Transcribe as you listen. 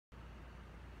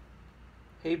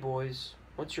Hey boys,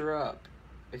 what's your up?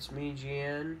 It's me,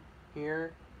 GN,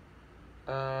 here,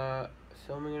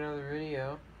 filming another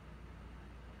video.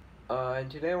 And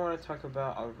today I want to talk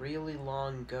about a really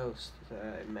long ghost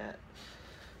that I met.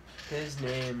 His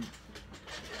name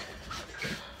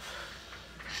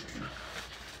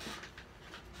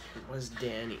was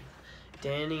Danny.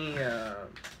 Danny,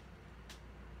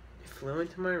 flew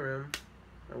into my room.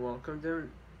 I welcomed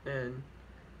him in.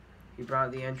 He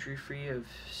brought the entry fee of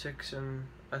 $6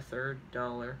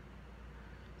 1/3.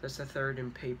 That's a third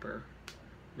in paper,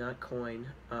 not coin.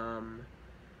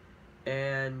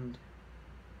 And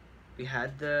we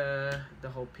had the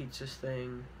whole pizzas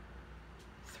thing.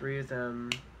 3 of them,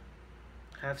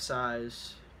 half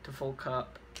size to full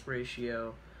cup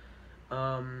ratio. It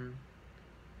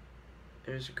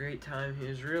was a great time. He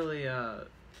was really,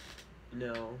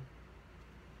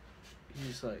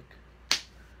 he's like,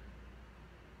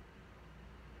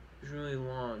 he was really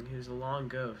long. He was a long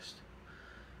ghost.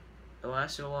 It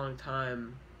lasted a long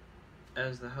time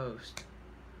as the host.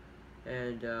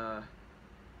 And,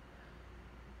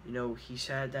 he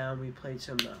sat down, we played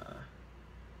some,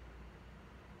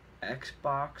 I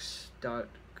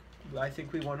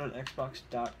think we won on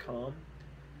Xbox.com.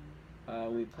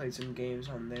 We played some games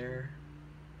on there.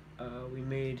 We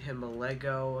made him a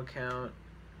Lego account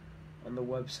on the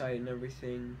website and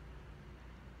everything.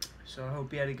 So I hope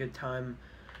he had a good time.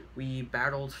 We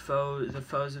battled the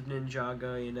foes of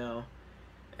Ninjago,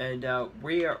 and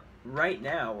right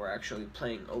now we're actually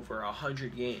playing over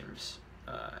 100 games,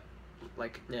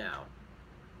 like now.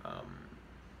 I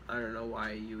don't know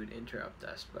why you would interrupt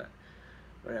us, but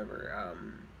whatever.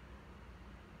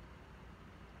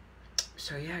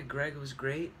 So yeah, Greg was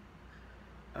great.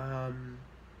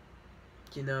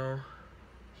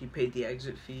 He paid the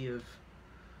exit fee of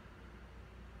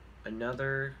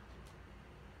another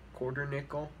quarter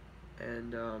nickel,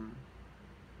 and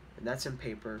that's in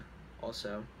paper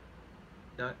also,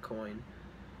 not coin.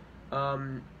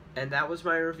 And that was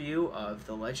my review of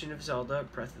The Legend of Zelda: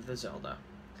 Breath of the Zelda.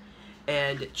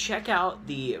 And check out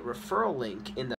the referral link in the